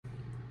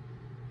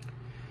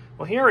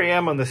Well, here I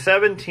am on the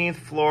 17th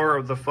floor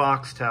of the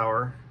Fox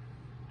Tower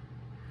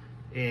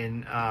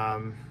in,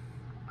 I'm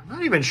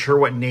not even sure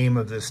what name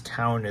of this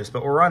town is,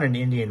 but we're on an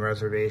Indian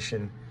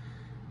reservation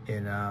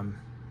in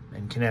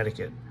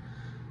Connecticut.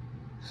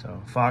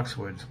 So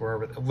Foxwoods,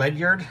 wherever,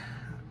 Ledyard,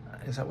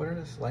 is that what it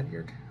is?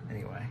 Ledyard?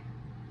 Anyway.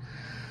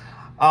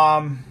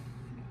 What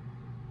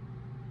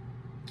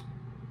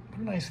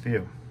a nice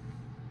view.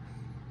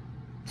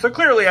 So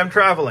clearly I'm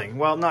traveling.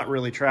 Well, not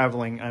really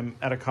traveling. I'm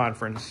at a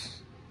conference.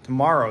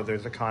 Tomorrow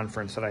there's a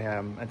conference that I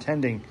am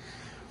attending,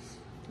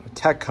 a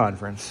tech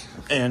conference,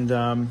 and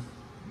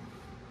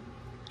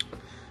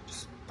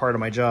just part of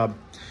my job.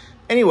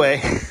 Anyway,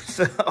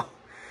 so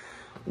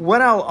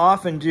what I'll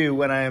often do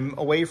when I'm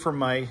away from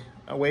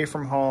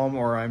home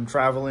or I'm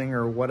traveling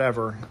or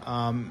whatever,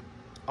 I'll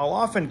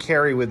often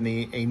carry with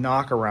me a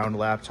knock-around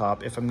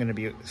laptop if I'm going to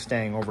be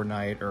staying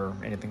overnight or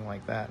anything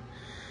like that.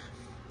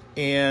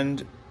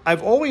 And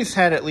I've always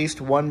had at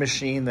least one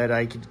machine that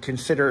I could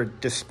consider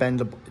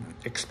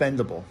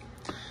expendable,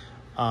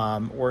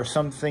 or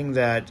something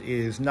that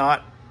is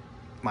not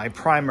my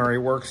primary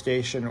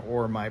workstation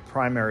or my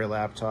primary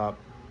laptop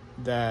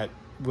that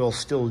will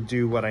still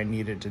do what I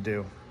need it to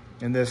do.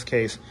 In this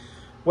case,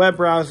 web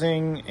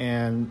browsing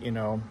and,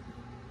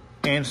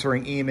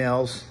 answering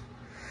emails.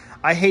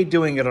 I hate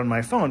doing it on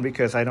my phone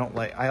because I don't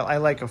like, I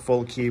like a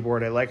full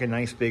keyboard. I like a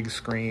nice big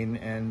screen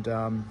and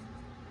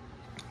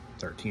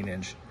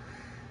 13-inch.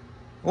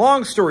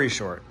 Long story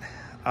short,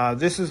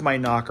 this is my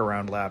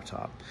knock-around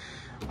laptop.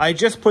 I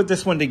just put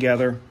this one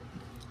together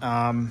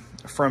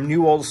from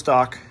new old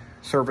stock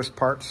service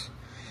parts.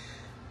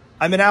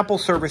 I'm an Apple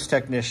service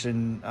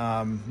technician.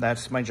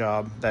 That's my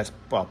job. That's,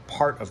 well,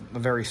 a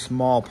very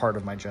small part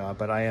of my job,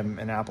 but I am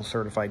an Apple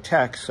certified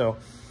tech, so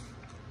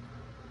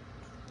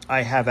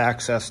I have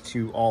access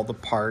to all the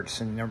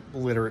parts and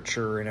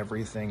literature and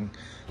everything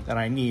that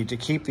I need to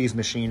keep these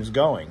machines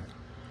going.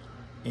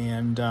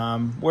 And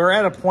we're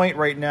at a point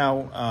right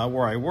now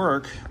where I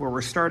work where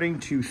we're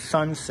starting to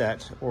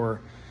sunset or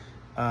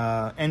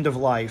end of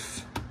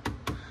life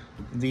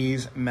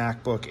these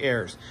MacBook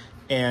Airs.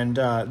 And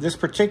this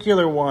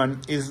particular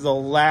one is the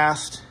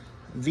last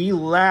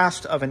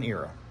of an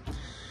era.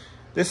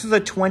 This is a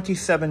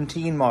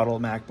 2017 model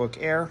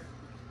MacBook Air,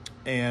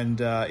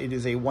 and it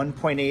is a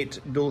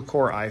 1.8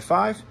 dual-core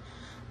i5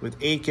 with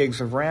 8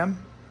 gigs of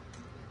RAM.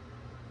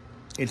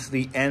 It's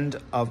the end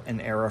of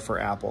an era for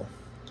Apple.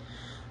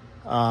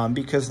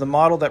 Because the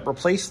model that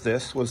replaced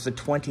this was the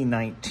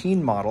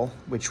 2019 model,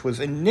 which was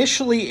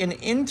initially an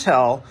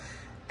Intel,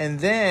 and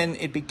then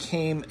it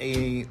became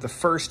the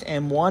first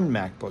M1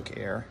 MacBook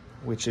Air,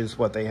 which is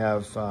what they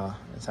have.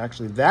 It's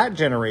actually that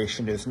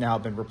generation has now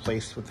been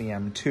replaced with the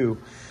M2.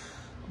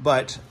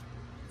 But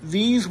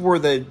these were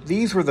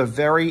the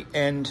very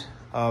end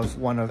of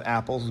one of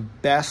Apple's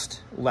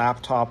best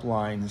laptop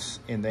lines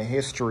in the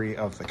history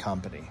of the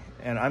company,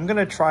 and I'm going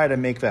to try to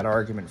make that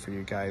argument for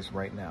you guys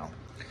right now.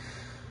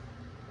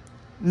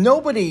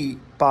 Nobody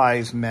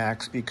buys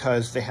Macs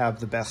because they have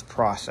the best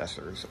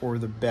processors or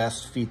the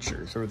best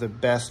features or the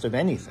best of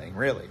anything,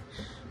 really.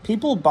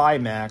 People buy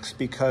Macs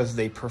because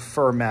they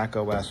prefer Mac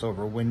OS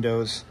over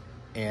Windows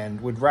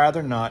and would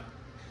rather not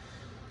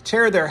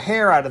tear their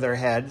hair out of their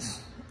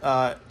heads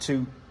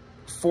to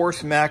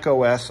force Mac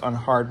OS on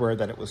hardware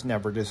that it was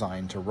never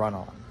designed to run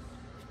on.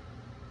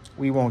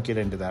 We won't get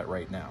into that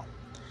right now.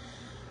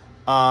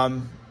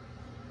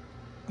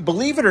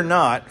 Believe it or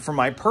not, for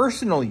my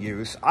personal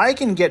use, I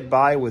can get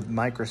by with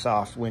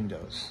Microsoft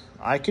Windows.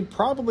 I could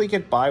probably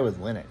get by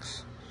with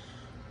Linux.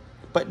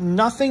 But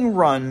nothing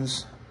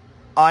runs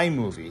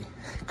iMovie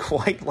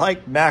quite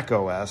like Mac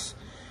OS,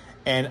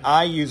 and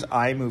I use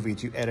iMovie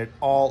to edit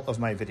all of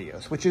my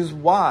videos, which is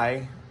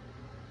why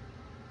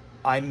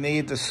I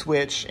made the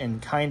switch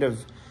and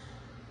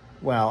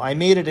I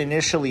made it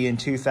initially in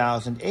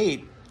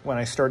 2008 when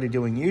I started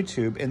doing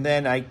YouTube, and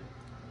then I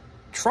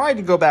tried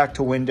to go back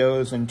to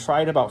Windows and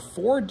tried about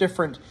 4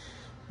 different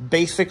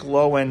basic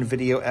low-end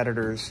video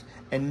editors,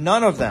 and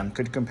none of them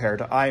could compare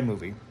to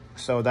iMovie.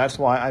 So that's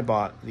why I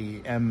bought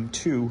the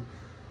M2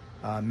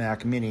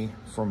 Mac Mini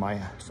for my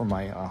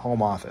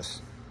home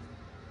office.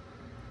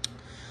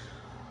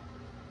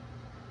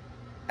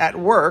 At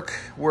work,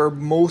 we're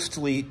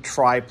mostly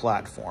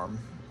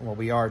tri-platform. Well,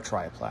 we are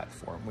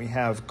tri-platform. We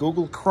have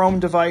Google Chrome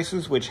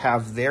devices, which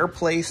have their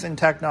place in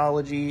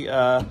technology,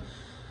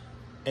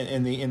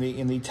 in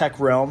the tech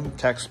realm,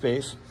 tech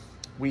space.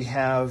 We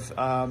have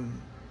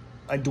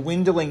a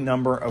dwindling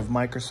number of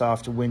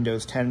Microsoft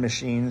Windows 10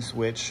 machines,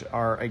 which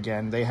are,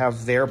 again, they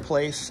have their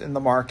place in the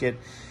market.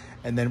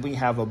 And then we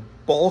have a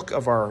bulk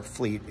of our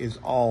fleet is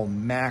all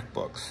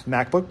MacBooks,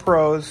 MacBook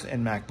Pros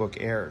and MacBook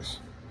Airs.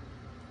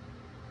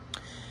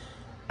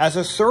 As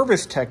a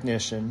service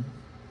technician,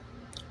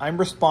 I'm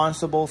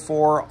responsible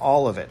for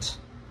all of it.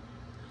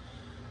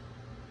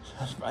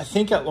 I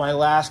think at my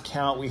last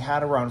count, we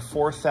had around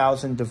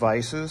 4,000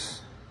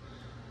 devices,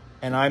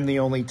 and I'm the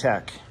only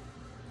tech.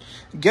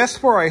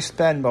 Guess where I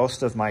spend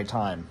most of my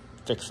time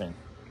fixing?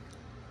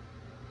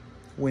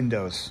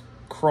 Windows,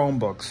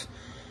 Chromebooks.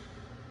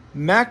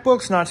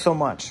 MacBooks, not so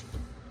much.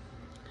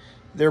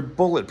 they're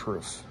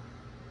bulletproof,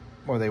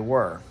 or they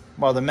were.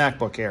 Well, the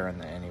MacBook Air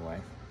anyway.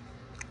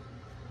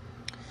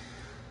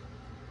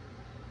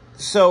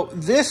 So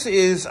this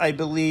is, I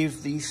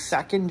believe, the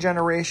second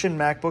generation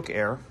MacBook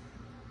Air,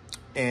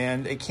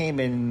 and it came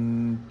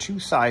in two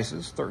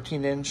sizes,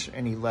 13-inch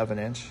and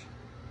 11-inch.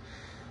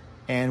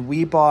 And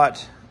we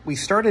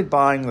started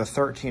buying the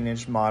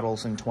 13-inch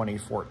models in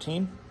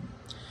 2014,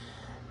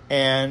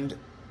 and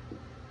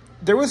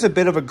there was a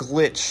bit of a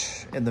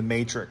glitch in the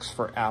matrix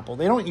for Apple.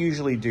 They don't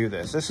usually do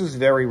this. This is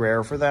very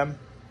rare for them.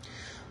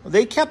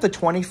 They kept the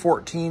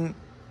 2014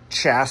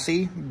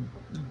 chassis,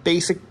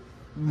 basic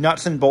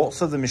nuts and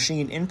bolts of the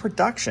machine in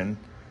production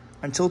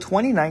until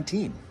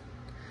 2019,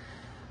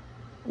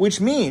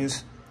 which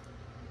means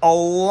a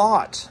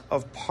lot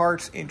of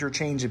parts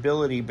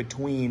interchangeability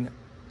between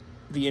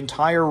the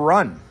entire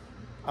run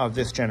of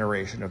this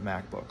generation of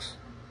MacBooks.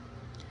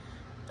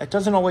 That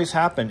doesn't always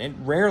happen. It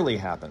rarely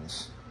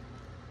happens,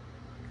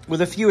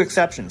 with a few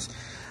exceptions.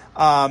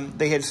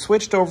 They had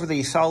switched over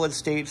the solid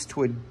states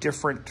to a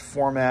different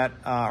format,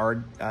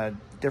 or a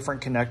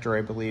different connector,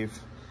 I believe.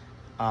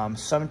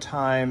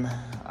 Sometime,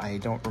 I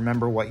don't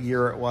remember what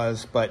year it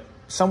was, but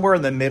somewhere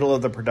in the middle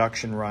of the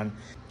production run.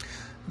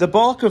 The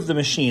bulk of the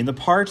machine, the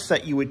parts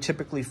that you would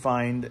typically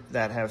find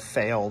that have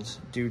failed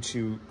due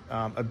to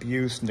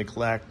abuse,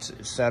 neglect,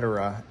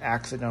 etc.,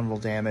 accidental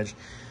damage,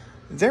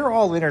 they're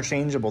all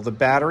interchangeable. The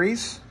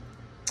batteries,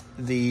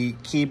 the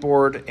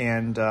keyboard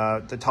and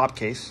the top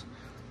case,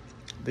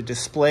 the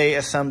display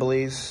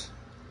assemblies,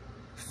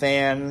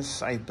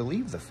 fans, I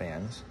believe the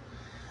fans,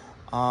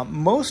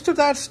 most of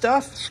that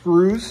stuff,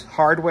 screws,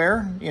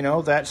 hardware, you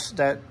know, those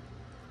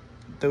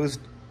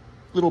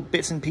little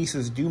bits and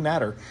pieces do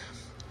matter.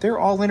 They're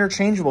all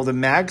interchangeable. The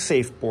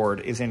MagSafe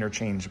board is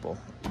interchangeable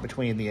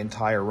between the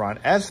entire run,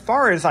 as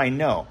far as I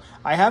know.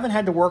 I haven't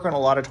had to work on a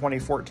lot of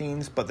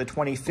 2014s, but the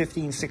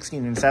 2015,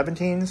 16, and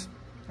 17s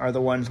are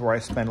the ones where I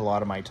spend a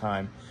lot of my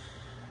time.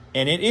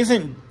 And it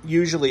isn't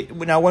usually...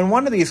 Now, when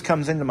one of these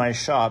comes into my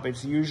shop,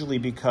 it's usually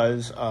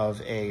because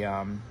of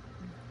an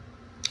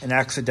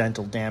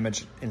accidental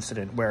damage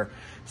incident where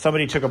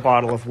somebody took a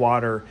bottle of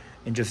water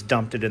and just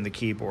dumped it in the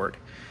keyboard.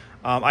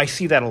 I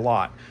see that a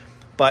lot.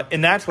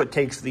 And that's what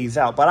takes these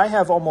out. But I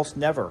have almost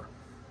never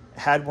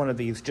had one of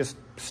these just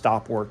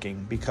stop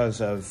working because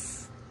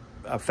of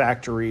a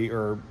factory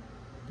or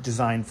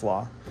design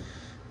flaw,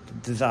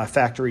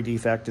 factory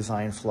defect,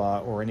 design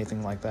flaw, or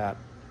anything like that.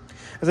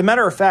 As a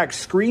matter of fact,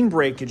 screen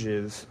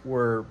breakages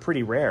were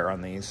pretty rare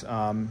on these.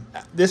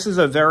 This is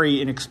a very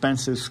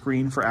inexpensive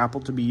screen for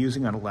Apple to be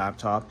using on a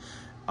laptop.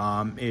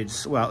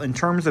 In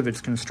terms of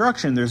its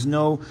construction, there's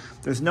no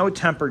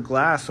tempered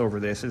glass over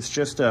this. It's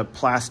just a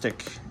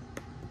plastic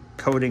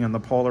coating on the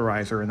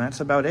polarizer, and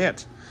that's about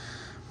it.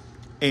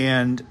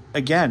 And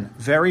again,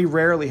 very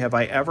rarely have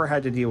I ever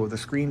had to deal with a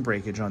screen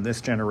breakage on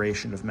this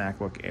generation of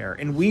MacBook Air.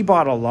 And we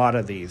bought a lot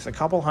of these, a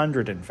couple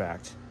hundred in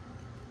fact.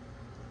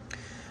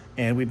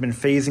 And we've been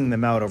phasing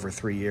them out over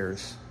 3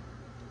 years,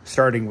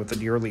 starting with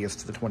the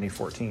earliest, the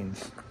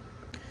 2014s.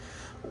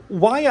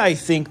 Why I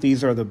think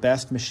these are the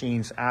best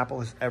machines Apple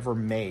has ever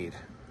made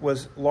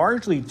was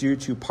largely due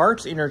to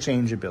parts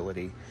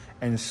interchangeability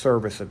and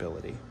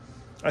serviceability.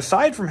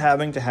 Aside from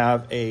having to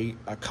have a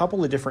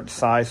couple of different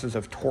sizes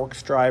of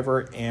Torx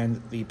driver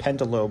and the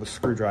pentalobe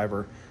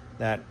screwdriver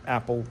that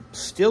Apple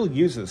still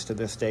uses to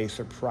this day,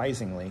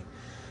 surprisingly,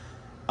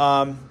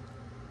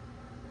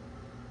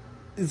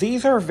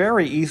 these are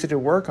very easy to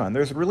work on.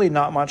 There's really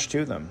not much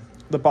to them.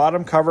 The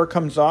bottom cover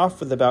comes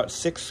off with about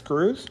 6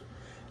 screws.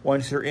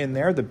 Once you're in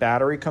there, the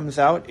battery comes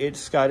out.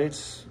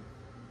 The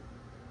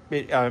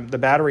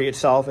battery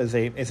itself is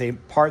a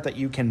part that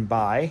you can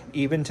buy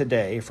even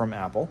today from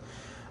Apple.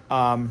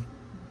 And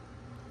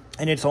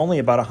it's only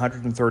about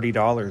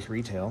 $130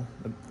 retail,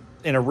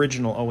 an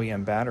original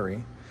OEM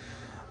battery.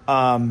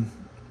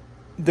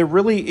 There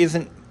really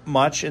isn't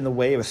much in the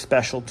way of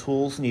special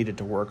tools needed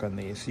to work on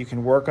these. You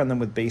can work on them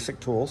with basic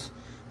tools,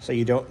 so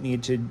you don't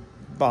need to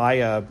buy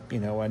a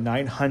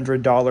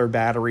 $900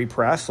 battery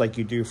press like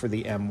you do for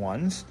the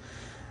M1s.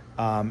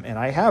 And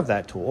I have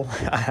that tool.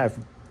 I have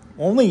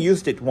only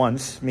used it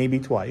once, maybe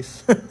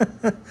twice.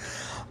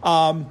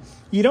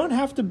 You don't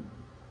have to...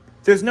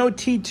 There's no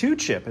T2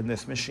 chip in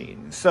this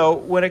machine. So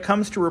when it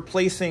comes to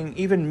replacing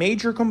even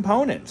major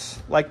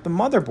components like the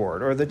motherboard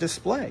or the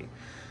display,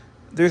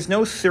 there's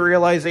no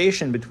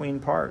serialization between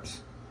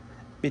parts.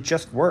 It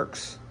just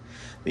works.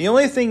 The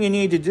only thing you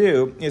need to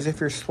do is, if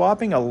you're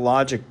swapping a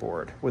logic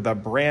board with a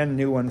brand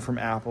new one from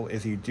Apple,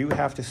 is you do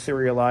have to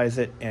serialize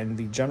it, and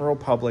the general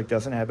public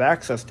doesn't have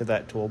access to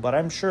that tool, but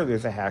I'm sure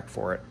there's a hack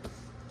for it.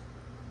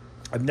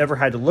 I've never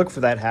had to look for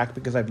that hack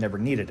because I've never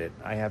needed it.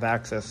 I have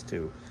access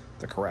to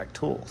the correct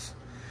tools.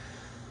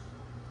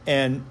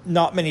 And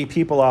not many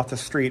people off the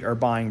street are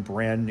buying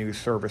brand new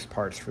service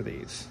parts for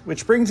these,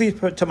 which brings me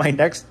to my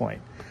next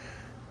point.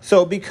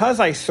 So because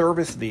I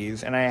service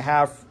these, and I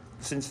have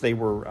since they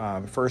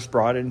were first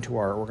brought into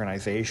our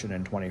organization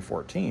in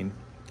 2014,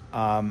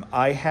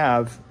 I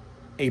have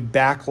a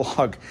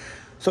backlog.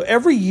 So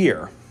every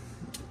year,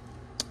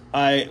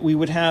 we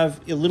would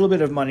have a little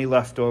bit of money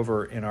left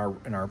over in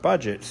our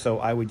budget, so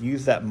I would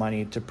use that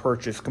money to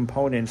purchase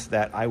components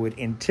that I would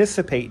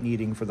anticipate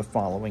needing for the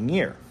following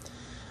year.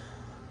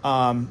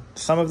 Some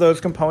of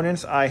those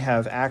components I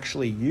have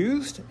actually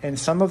used, and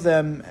some of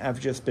them have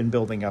just been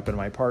building up in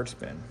my parts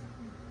bin.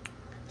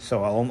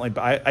 So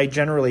I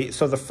generally,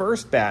 so the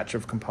first batch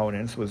of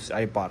components was,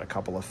 I bought a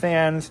couple of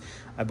fans,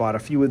 I bought a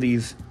few of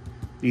these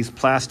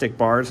plastic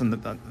bars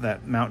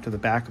that mount to the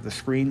back of the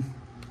screen.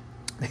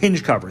 The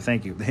hinge cover,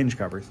 thank you, the hinge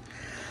covers.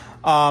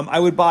 I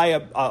would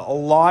buy a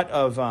lot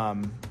of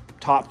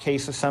top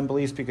case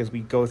assemblies because we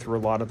go through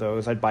a lot of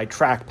those. I'd buy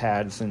track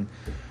pads, and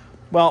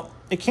well,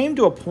 it came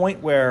to a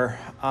point where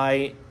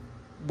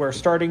we're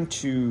starting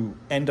to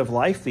end of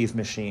life these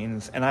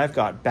machines, and I've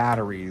got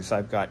batteries,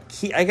 I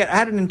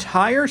had an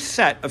entire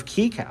set of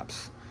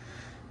keycaps.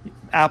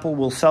 Apple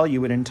will sell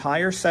you an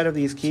entire set of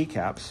these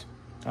keycaps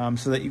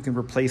so that you can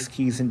replace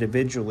keys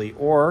individually,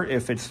 or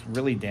if it's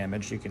really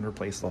damaged, you can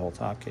replace the whole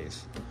top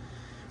case.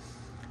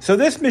 So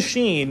this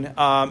machine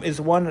is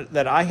one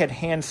that I had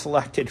hand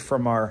selected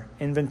from our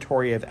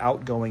inventory of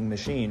outgoing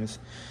machines.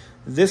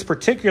 This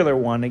particular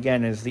one,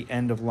 again, is the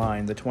end of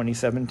line, the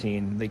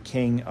 2017, the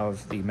king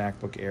of the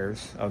MacBook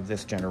Airs of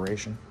this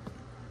generation.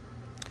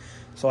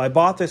 So I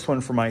bought this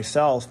one for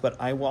myself, but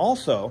I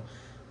also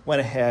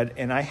went ahead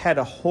and I had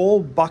a whole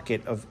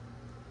bucket of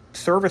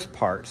service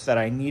parts that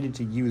I needed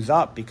to use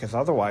up because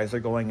otherwise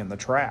they're going in the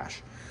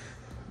trash.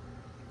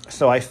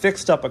 So I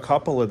fixed up a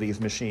couple of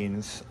these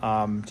machines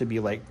to be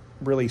like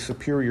really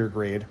superior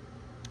grade.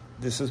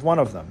 This is one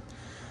of them.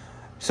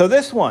 So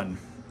this one,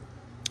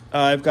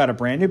 I've got a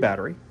brand new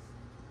battery.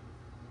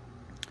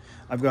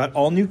 I've got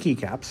all new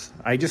keycaps.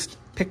 I just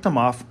picked them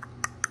off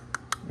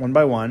one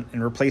by one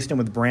and replaced them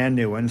with brand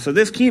new ones. So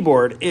this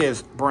keyboard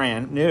is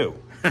brand new.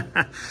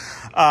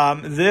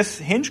 This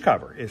hinge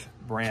cover is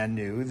brand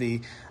new.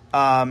 The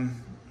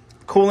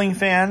cooling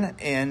fan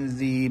and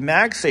the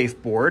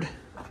MagSafe board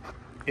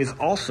is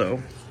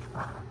also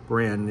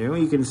brand new.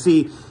 You can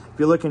see, if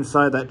you look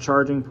inside that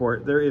charging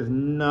port, there is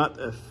not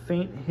a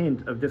faint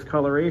hint of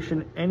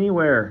discoloration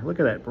anywhere. Look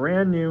at that,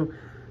 brand new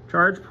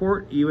charge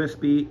port,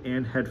 USB,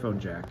 and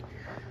headphone jack.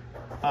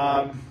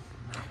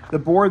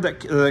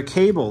 The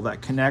cable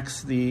that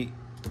connects the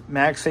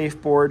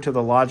MagSafe board to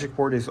the Logic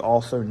board is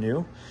also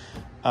new.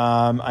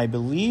 I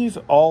believe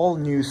all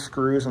new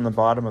screws on the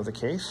bottom of the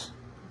case.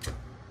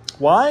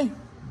 Why?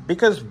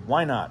 Because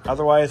why not?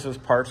 Otherwise, those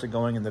parts are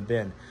going in the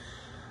bin,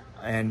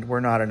 and we're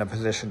not in a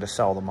position to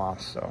sell them off.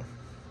 So,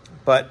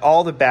 but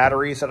all the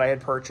batteries that I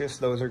had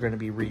purchased, those are going to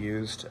be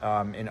reused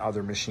in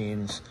other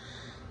machines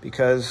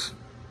because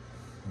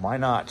why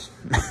not?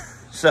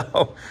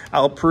 So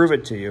I'll prove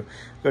it to you.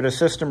 Go to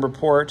System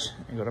Report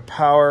and go to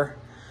Power,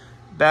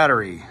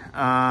 Battery.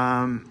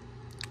 I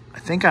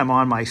think I'm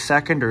on my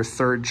second or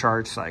third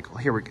charge cycle.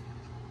 Here we go.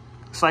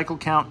 Cycle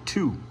count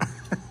 2.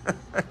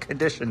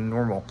 Condition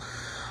normal.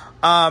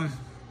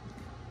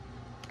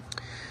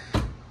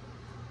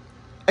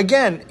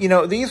 Again, you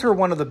know, these were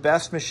one of the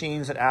best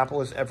machines that Apple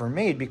has ever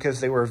made because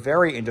they were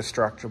very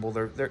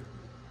indestructible.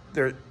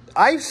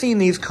 I've seen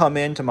these come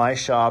into my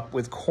shop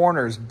with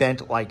corners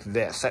bent like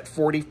this at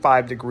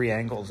 45-degree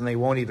angles, and they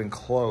won't even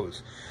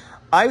close.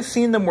 I've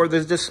seen them where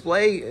there's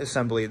display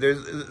assembly.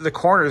 The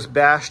corners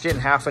bashed in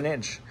 1/2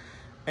 inch.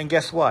 And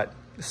guess what?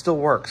 It still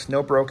works.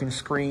 No broken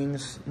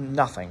screens,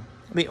 nothing.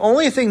 The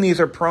only thing these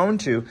are prone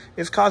to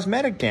is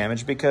cosmetic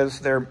damage because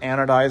they're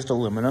anodized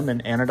aluminum,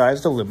 and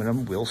anodized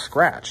aluminum will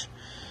scratch.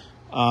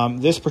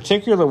 This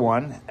particular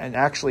one, and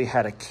actually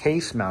had a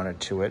case mounted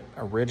to it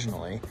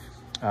originally.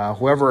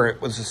 Whoever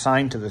it was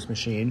assigned to this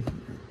machine,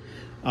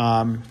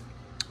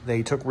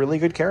 they took really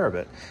good care of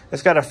it.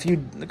 It's got a few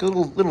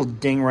little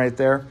ding right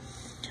there.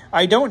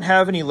 I don't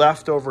have any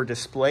leftover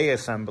display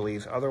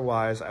assemblies.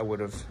 Otherwise, I would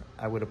have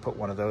put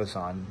one of those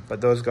on, but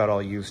those got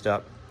all used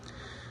up.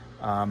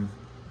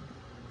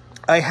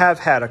 I have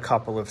had a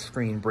couple of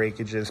screen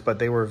breakages, but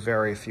they were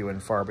very few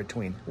and far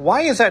between.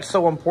 Why is that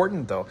so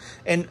important, though?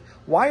 And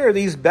why are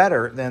these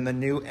better than the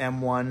new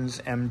M1s,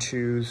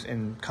 M2s,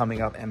 and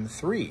coming up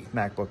M3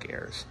 MacBook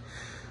Airs?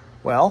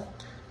 Well,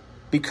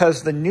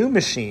 because the new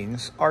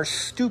machines are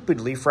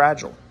stupidly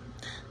fragile.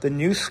 The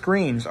new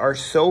screens are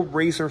so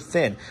razor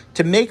thin.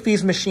 To make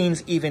these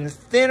machines even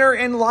thinner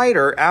and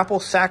lighter,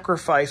 Apple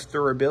sacrificed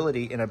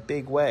durability in a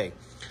big way.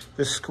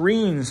 The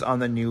screens on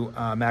the new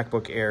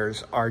MacBook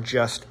Airs are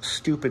just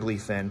stupidly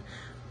thin,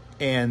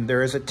 and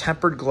there is a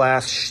tempered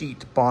glass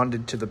sheet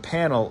bonded to the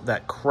panel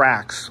that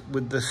cracks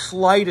with the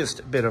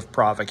slightest bit of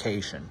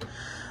provocation.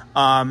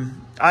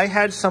 I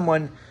had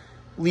someone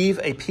leave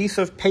a piece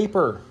of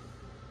paper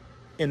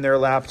in their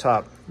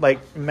laptop. Like,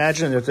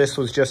 imagine if this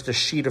was just a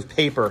sheet of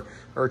paper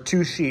or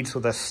 2 sheets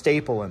with a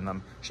staple in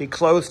them. She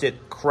closed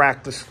it,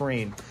 cracked the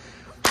screen.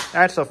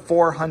 That's a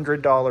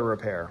 $400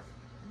 repair.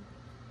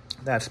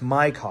 That's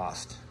my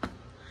cost.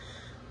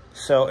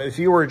 So if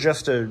you were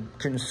just a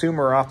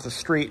consumer off the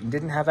street and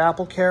didn't have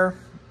Apple Care,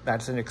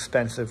 that's an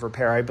expensive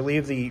repair. I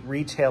believe the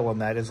retail on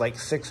that is like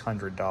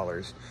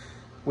 $600.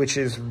 which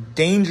is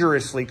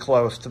dangerously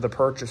close to the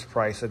purchase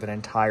price of an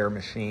entire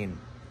machine.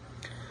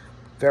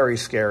 Very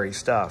scary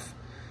stuff.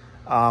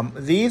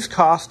 These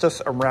cost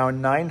us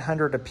around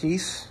 $900 a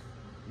piece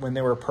when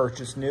they were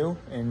purchased new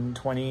in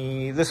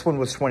this one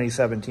was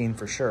 2017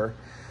 for sure.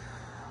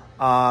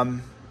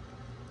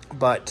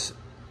 But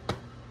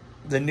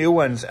the new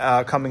ones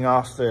coming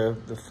off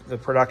the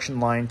production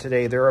line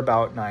today, they're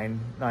about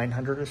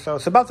 $900 or so.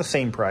 It's about the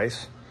same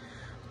price,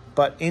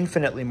 but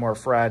infinitely more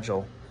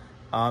fragile.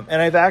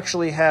 And I've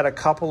actually had a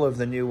couple of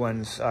the new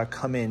ones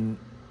come in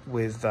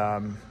with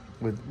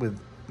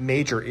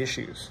major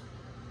issues.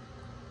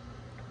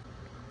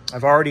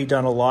 I've already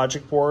done a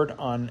logic board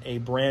on a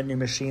brand new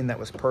machine that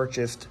was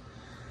purchased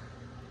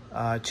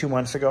 2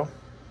 months ago.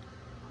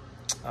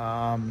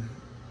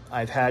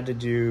 I've had to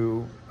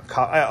do,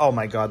 oh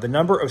my God, the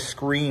number of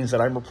screens that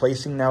I'm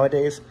replacing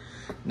nowadays,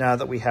 now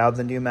that we have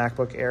the new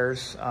MacBook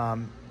Airs,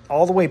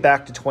 all the way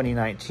back to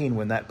 2019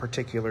 when that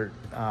particular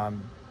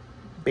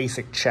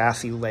basic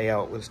chassis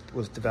layout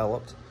was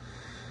developed.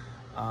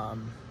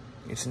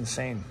 It's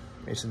insane.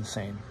 It's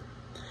insane.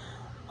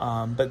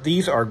 But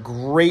these are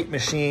great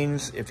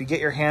machines. If you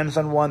get your hands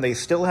on one, they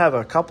still have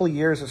a couple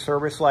years of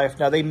service life.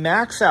 Now, they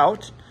max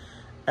out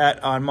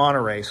on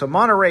Monterey. So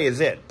Monterey is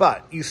it,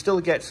 but you still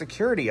get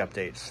security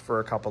updates for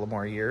a couple of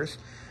more years.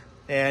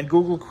 And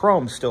Google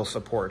Chrome still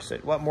supports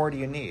it. What more do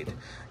you need?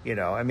 You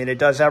know, I mean, it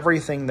does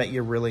everything that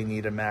you really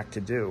need a Mac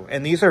to do.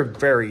 And these are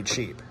very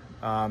cheap.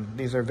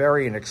 These are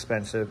very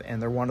inexpensive,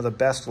 and they're one of the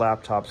best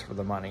laptops for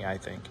the money, I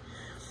think.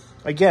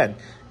 Again,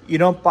 you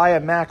don't buy a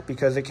Mac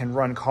because it can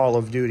run Call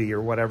of Duty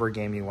or whatever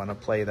game you want to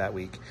play that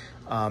week.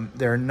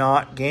 They're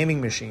not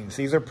gaming machines.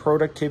 These are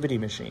productivity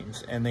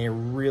machines, and they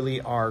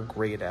really are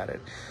great at it.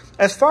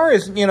 As far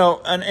as, you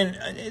know, and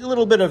a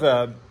little bit of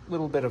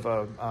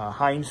a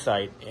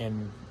hindsight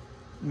in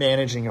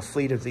managing a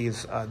fleet of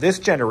these, this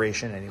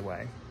generation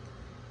anyway,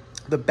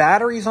 the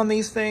batteries on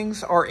these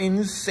things are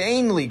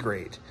insanely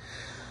great,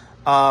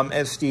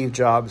 as Steve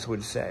Jobs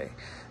would say.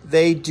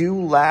 They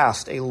do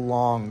last a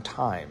long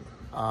time.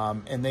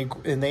 And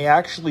they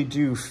actually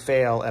do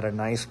fail at a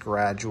nice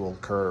gradual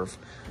curve.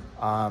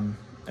 I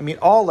mean,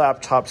 all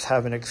laptops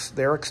have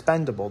they're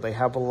expendable. They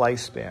have a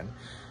lifespan.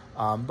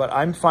 But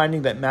I'm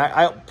finding that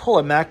I'll pull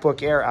a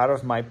MacBook Air out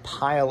of my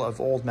pile of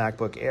old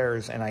MacBook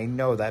Airs, and I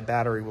know that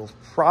battery will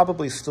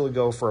probably still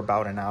go for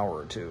about an hour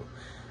or two,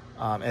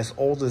 as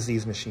old as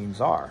these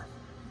machines are.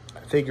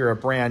 I figure a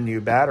brand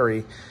new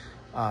battery,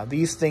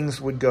 these things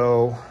would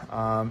go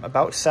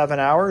about 7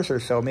 hours or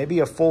so, maybe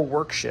a full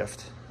work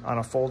shift on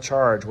a full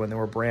charge when they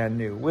were brand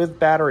new with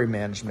battery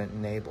management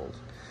enabled.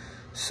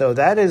 So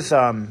that is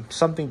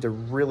something to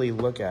really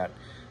look at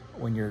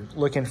when you're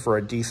looking for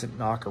a decent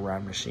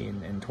knockaround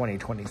machine in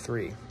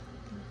 2023.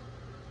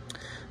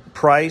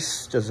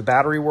 Price, does the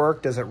battery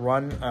work? Does it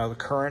run the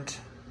current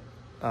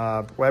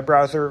web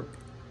browser?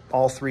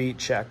 All three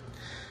check.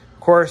 Of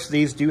course,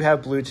 these do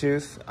have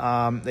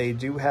Bluetooth. They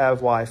do have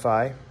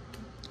Wi-Fi.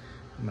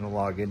 I'm going to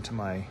log into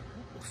my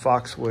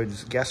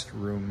Foxwoods guest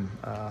room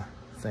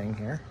thing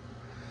here.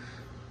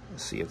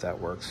 Let's see if that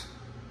works.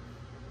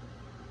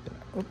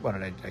 Oh, why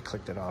did I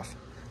clicked it off?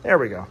 There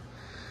we go.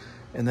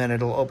 And then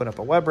it'll open up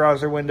a web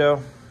browser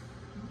window.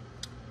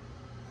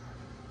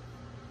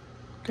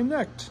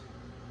 Connect.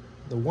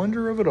 The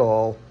wonder of it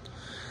all.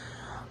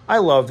 I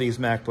love these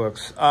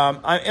MacBooks.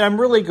 And I'm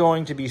really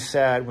going to be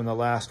sad when the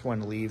last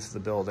one leaves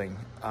the building.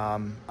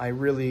 I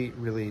really,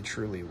 really,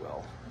 truly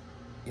will.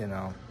 You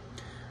know.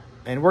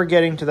 And we're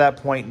getting to that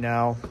point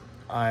now.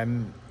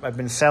 I've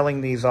been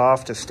selling these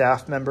off to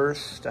staff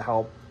members to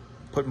help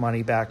put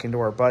money back into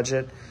our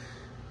budget,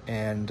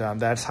 and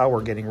that's how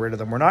we're getting rid of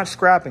them. We're not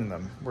scrapping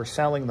them. We're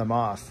selling them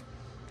off.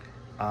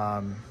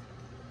 And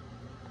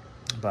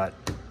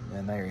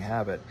there you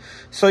have it.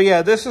 So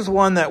yeah, this is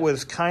one that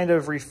was kind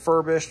of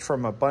refurbished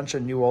from a bunch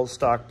of new old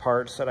stock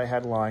parts that I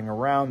had lying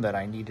around that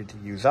I needed to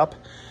use up.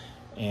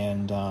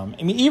 And I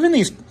mean, even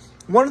these,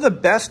 one of the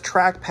best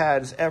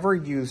trackpads ever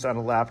used on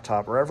a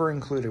laptop or ever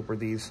included were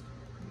these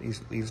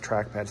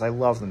trackpads. I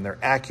love them. They're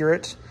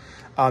accurate.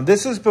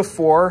 This is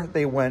before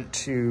they went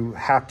to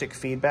haptic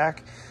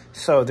feedback.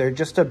 So they're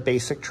just a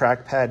basic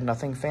trackpad,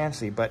 nothing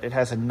fancy, but it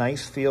has a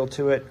nice feel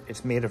to it.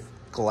 It's made of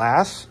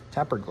glass,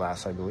 tempered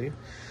glass, I believe.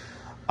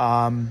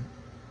 And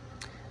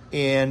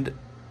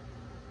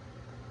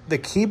the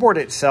keyboard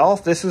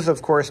itself, this is,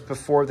 of course,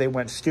 before they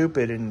went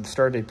stupid and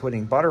started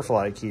putting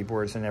butterfly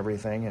keyboards and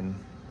everything and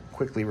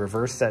quickly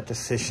reversed that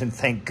decision,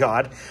 thank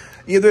God.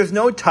 Yeah, there's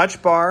no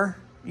touch bar.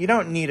 You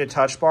don't need a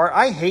touch bar.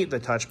 I hate the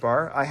touch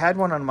bar. I had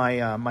one on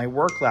my my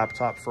work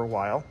laptop for a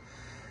while,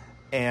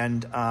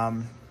 and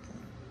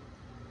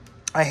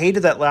I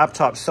hated that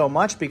laptop so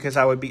much because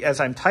I would be, as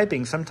I'm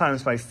typing,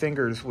 sometimes my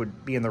fingers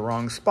would be in the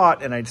wrong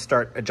spot, and I'd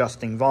start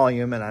adjusting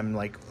volume, and I'm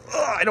like,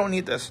 I don't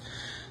need this.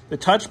 The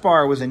touch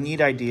bar was a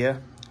neat idea.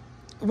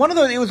 It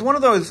was one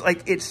of those,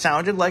 like, it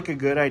sounded like a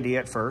good idea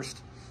at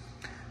first,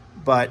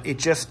 but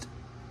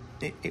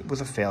it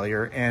was a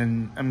failure,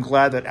 and I'm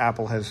glad that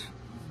Apple has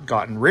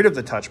gotten rid of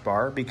the touch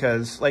bar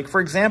because, like,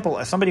 for example,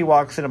 if somebody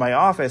walks into my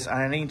office and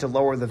I need to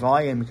lower the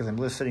volume because I'm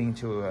listening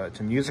to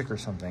music or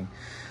something,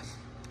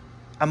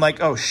 I'm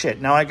like, oh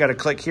shit, now I got to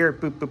click here,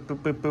 boop, boop, boop,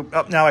 boop, boop.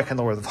 Oh, now I can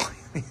lower the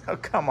volume. Oh,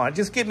 come on,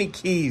 just give me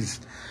keys.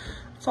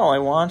 That's all I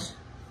want.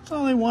 That's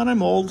all I want.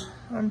 I'm old.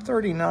 I'm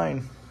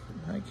 39.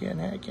 I can't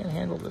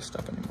handle this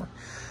stuff anymore.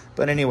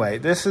 But anyway,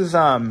 this is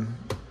I'm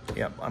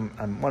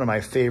one of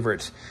my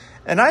favorites.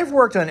 And I've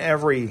worked on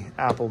every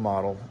Apple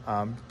model,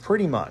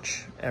 pretty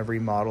much every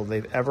model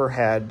they've ever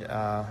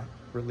had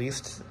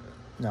released.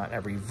 Not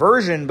every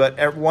version,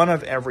 but one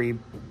of every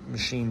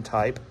machine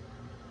type.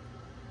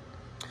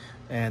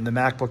 And the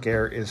MacBook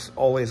Air is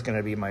always going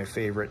to be my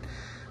favorite.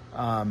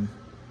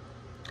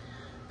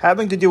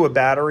 Having to do a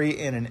battery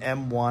in an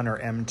M1 or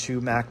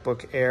M2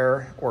 MacBook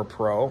Air or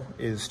Pro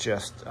is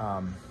just,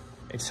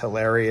 it's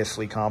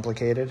hilariously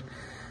complicated.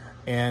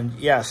 And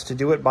yes, to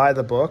do it by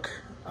the book,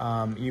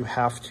 you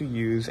have to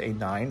use a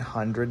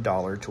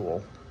 $900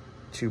 tool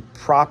to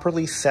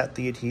properly set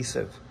the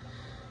adhesive.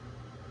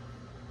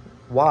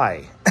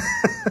 Why?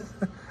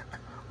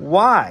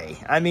 Why?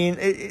 I mean,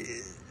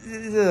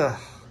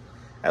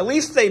 at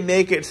least they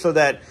make it so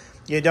that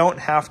you don't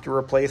have to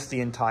replace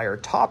the entire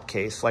top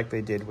case like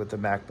they did with the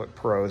MacBook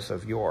Pros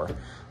of yore.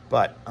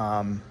 But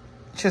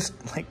just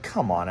like,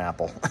 come on,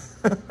 Apple.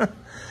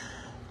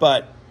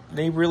 But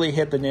they really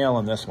hit the nail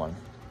on this one.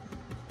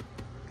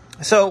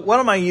 So what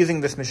am I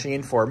using this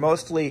machine for?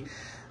 Mostly,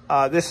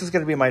 this is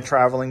going to be my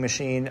traveling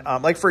machine.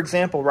 Like, for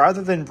example,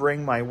 rather than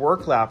bring my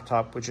work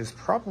laptop, which is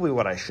probably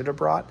what I should have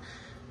brought,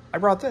 I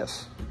brought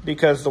this.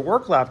 Because the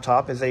work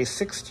laptop is a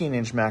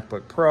 16-inch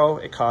MacBook Pro.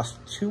 It costs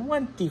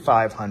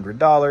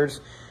 $2,500,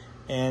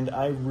 and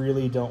I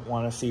really don't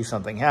want to see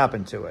something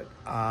happen to it.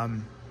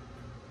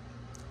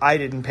 I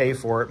didn't pay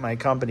for it. My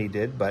company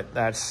did, but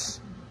that's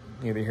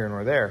neither here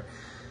nor there.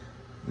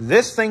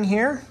 This thing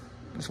here,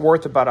 it's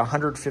worth about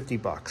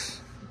 $150.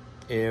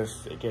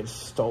 If it gets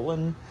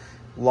stolen,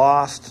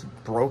 lost,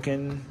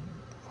 broken,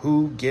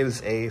 who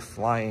gives a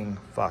flying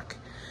fuck?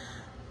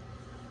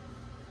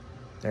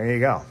 There you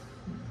go.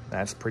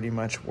 That's pretty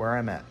much where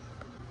I'm at.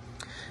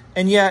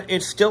 And yet,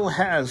 it still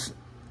has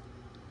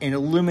an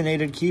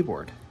illuminated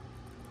keyboard.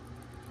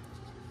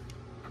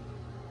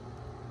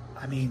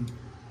 I mean,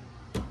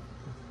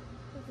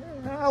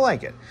 I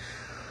like it.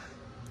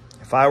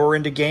 If I were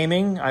into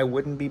gaming, I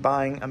wouldn't be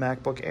buying a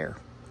MacBook Air.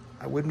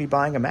 I wouldn't be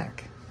buying a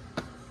Mac.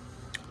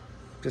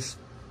 Just,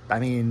 I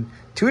mean,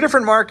 two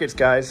different markets,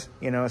 guys.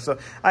 You know, so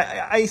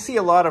I see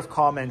a lot of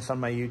comments on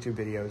my YouTube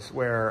videos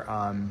where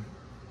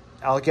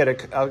I'll get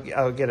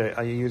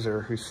a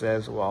user who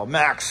says, "Well,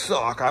 Macs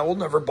suck. I will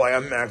never buy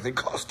a Mac. They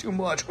cost too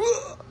much."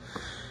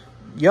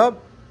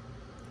 Yep.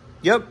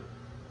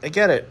 I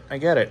get it.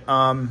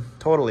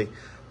 Totally.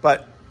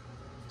 But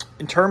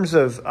in terms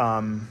of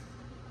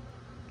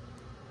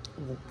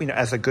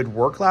as a good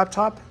work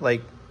laptop,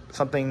 like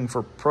something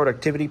for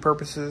productivity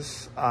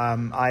purposes,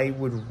 I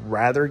would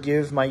rather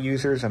give my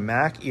users a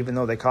Mac, even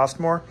though they cost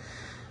more,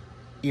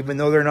 even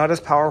though they're not as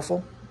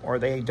powerful, or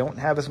they don't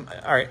have as...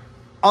 All right,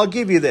 I'll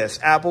give you this.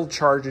 Apple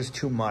charges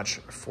too much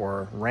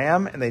for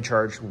RAM, and they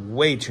charge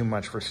way too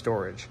much for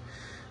storage.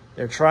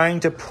 They're trying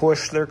to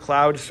push their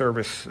cloud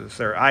services,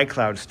 their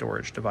iCloud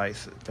storage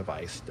device.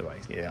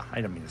 Yeah,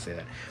 I don't mean to say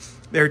that.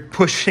 They're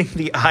pushing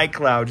the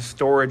iCloud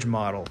storage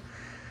model.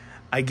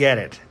 I get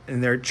it,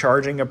 and they're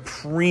charging a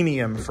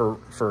premium for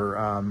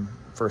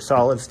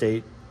solid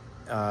state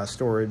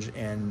storage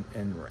and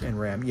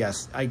RAM.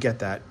 Yes, I get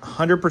that,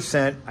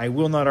 100%. I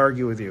will not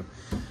argue with you,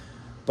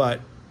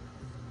 but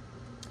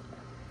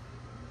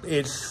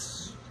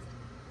it's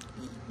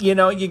you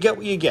get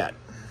what you get.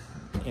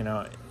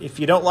 If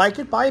you don't like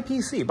it, buy a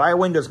PC, buy a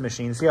Windows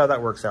machine, see how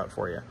that works out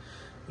for you.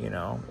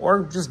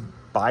 Or just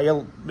buy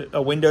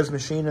a Windows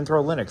machine and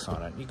throw Linux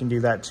on it. You can do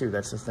that too.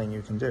 That's the thing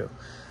you can do.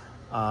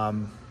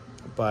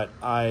 But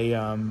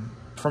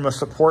from a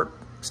support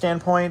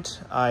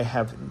standpoint, I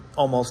have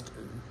almost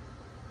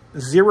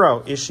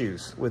zero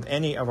issues with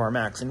any of our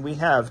Macs, and we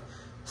have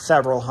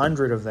several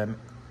hundred of them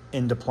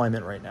in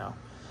deployment right now.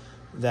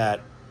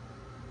 That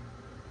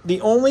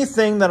the only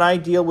thing that I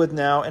deal with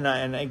now,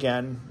 and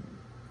again,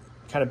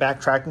 kind of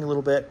backtracking a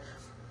little bit,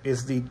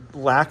 is the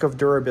lack of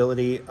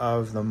durability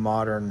of the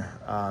modern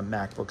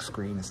MacBook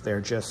screens.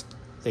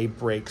 They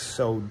break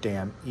so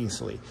damn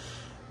easily.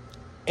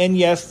 And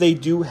yes, they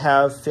do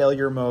have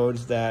failure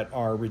modes that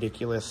are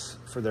ridiculous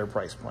for their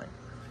price point.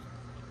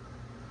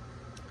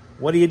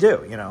 What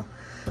do?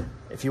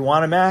 If you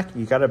want a Mac,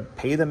 you got to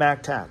pay the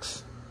Mac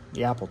tax,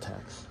 the Apple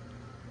tax.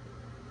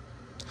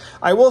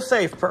 I will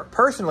say,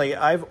 personally,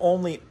 I've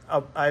only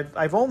owned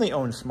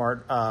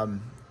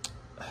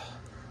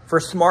for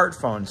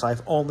smartphones.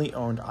 I've only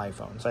owned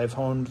iPhones. I've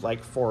owned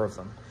like 4 of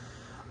them.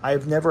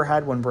 I've never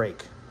had one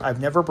break. I've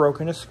never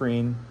broken a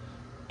screen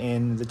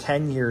in the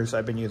 10 years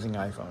I've been using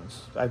iPhones.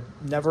 I've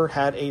never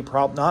had a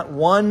problem, not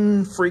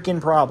one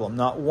freaking problem,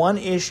 not one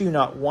issue,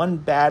 not one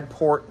bad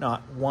port,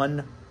 not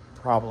one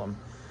problem.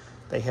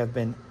 They have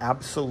been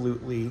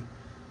absolutely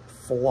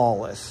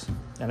flawless.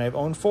 And I've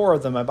owned 4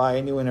 of them. I buy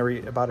a new one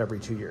about every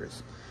 2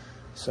 years.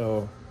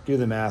 So do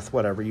the math,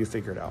 whatever, you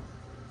figure it out.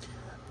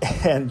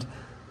 And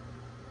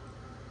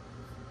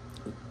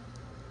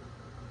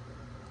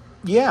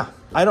yeah,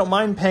 I don't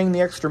mind paying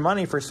the extra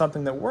money for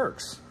something that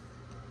works.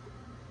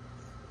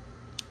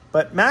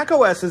 But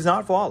macOS is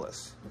not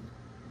flawless.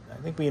 I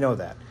think we know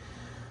that.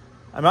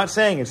 I'm not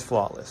saying it's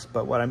flawless,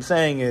 but what I'm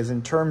saying is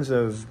in terms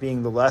of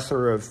being the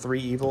lesser of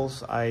three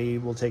evils, I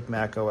will take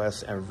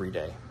macOS every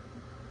day.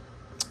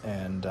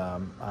 And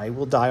I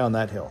will die on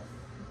that hill.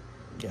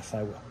 Yes,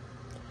 I will.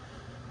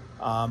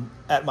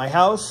 At my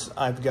house,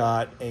 I've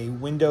got a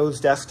Windows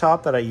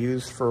desktop that I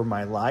use for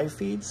my live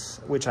feeds,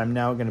 which I'm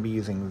now going to be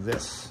using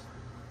this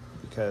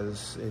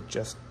because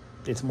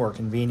it's more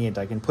convenient.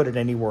 I can put it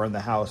anywhere in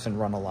the house and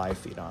run a live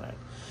feed on it.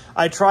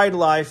 I tried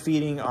live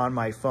feeding on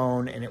my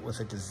phone and it was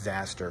a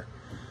disaster.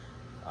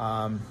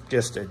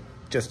 Just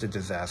a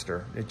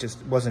disaster. It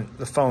just wasn't,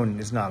 the phone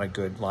is not a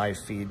good live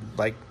feed,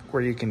 like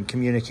where you can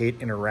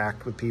communicate,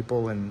 interact with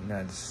people, and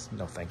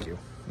no thank you.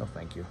 No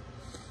thank you.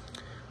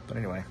 But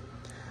anyway.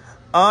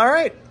 All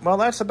right. Well,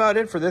 that's about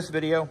it for this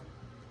video.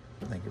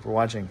 Thank you for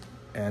watching.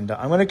 And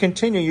I'm going to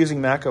continue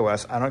using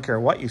macOS. I don't care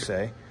what you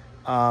say.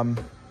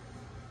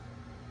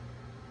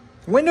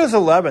 Windows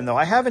 11, though,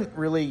 I haven't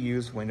really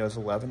used Windows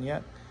 11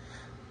 yet,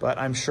 but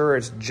I'm sure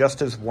it's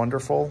just as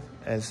wonderful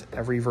as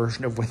every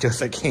version of Windows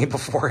that came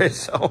before it.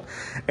 So,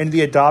 and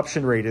the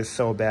adoption rate is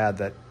so bad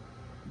that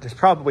there's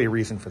probably a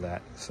reason for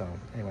that. So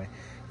anyway,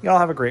 y'all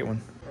have a great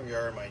one. Here we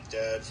are in my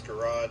dad's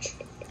garage.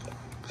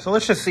 So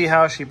let's just see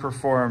how she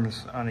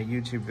performs on a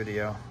YouTube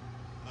video.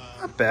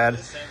 Not bad.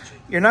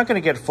 You're not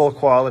going to get full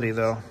quality,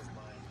 though.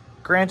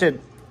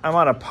 Granted, I'm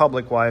on a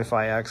public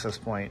Wi-Fi access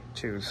point,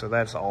 too, so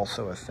that's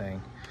also a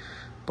thing.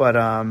 But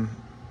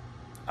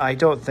I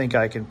don't think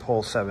I can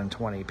pull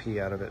 720p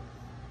out of it.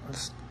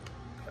 Let's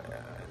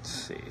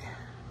see.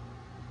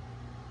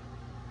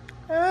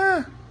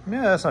 Yeah,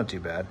 that's not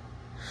too bad.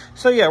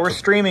 So yeah, we're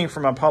streaming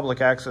from a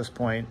public access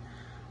point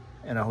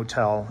in a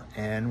hotel,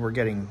 and we're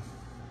getting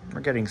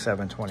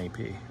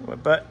 720p.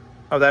 But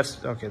oh,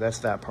 that's okay. That's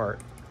that part.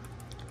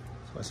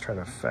 So let's try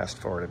to fast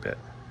forward a bit.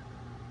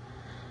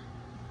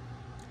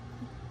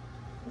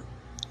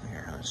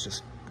 Here, let's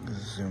just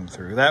zoom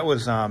through. That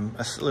was a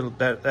little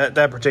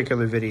that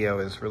particular video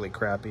is really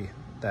crappy.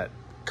 That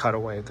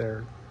cutaway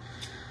there.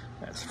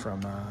 That's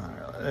from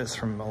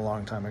a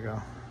long time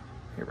ago.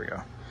 Here we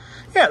go.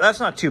 Yeah, that's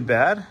not too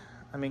bad.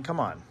 I mean, come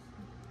on.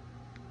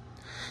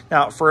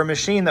 Now, for a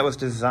machine that was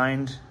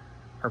designed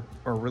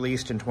or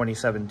released in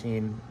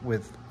 2017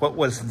 with what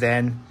was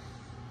then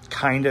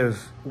kind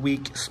of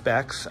weak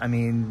specs, I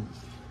mean,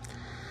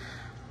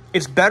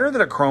 it's better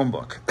than a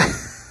Chromebook.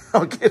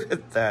 I'll give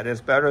it that.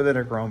 It's better than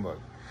a Chromebook.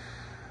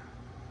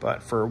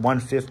 But for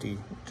 $150,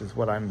 which is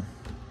what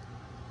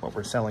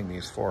we're selling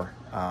these for,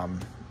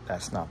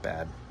 that's not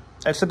bad.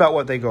 That's about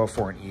what they go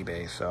for on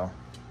eBay. So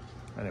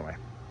anyway,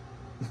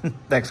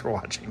 thanks for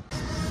watching.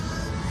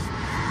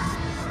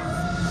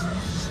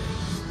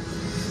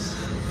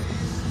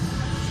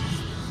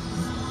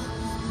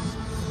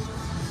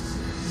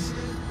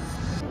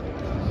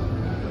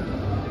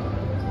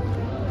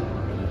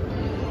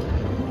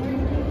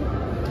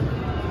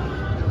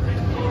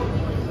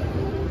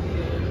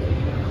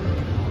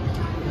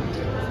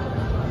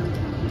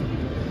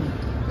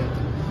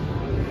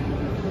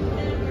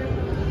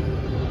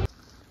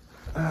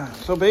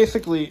 So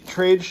basically,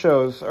 trade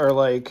shows are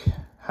like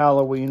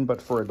Halloween, but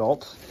for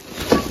adults.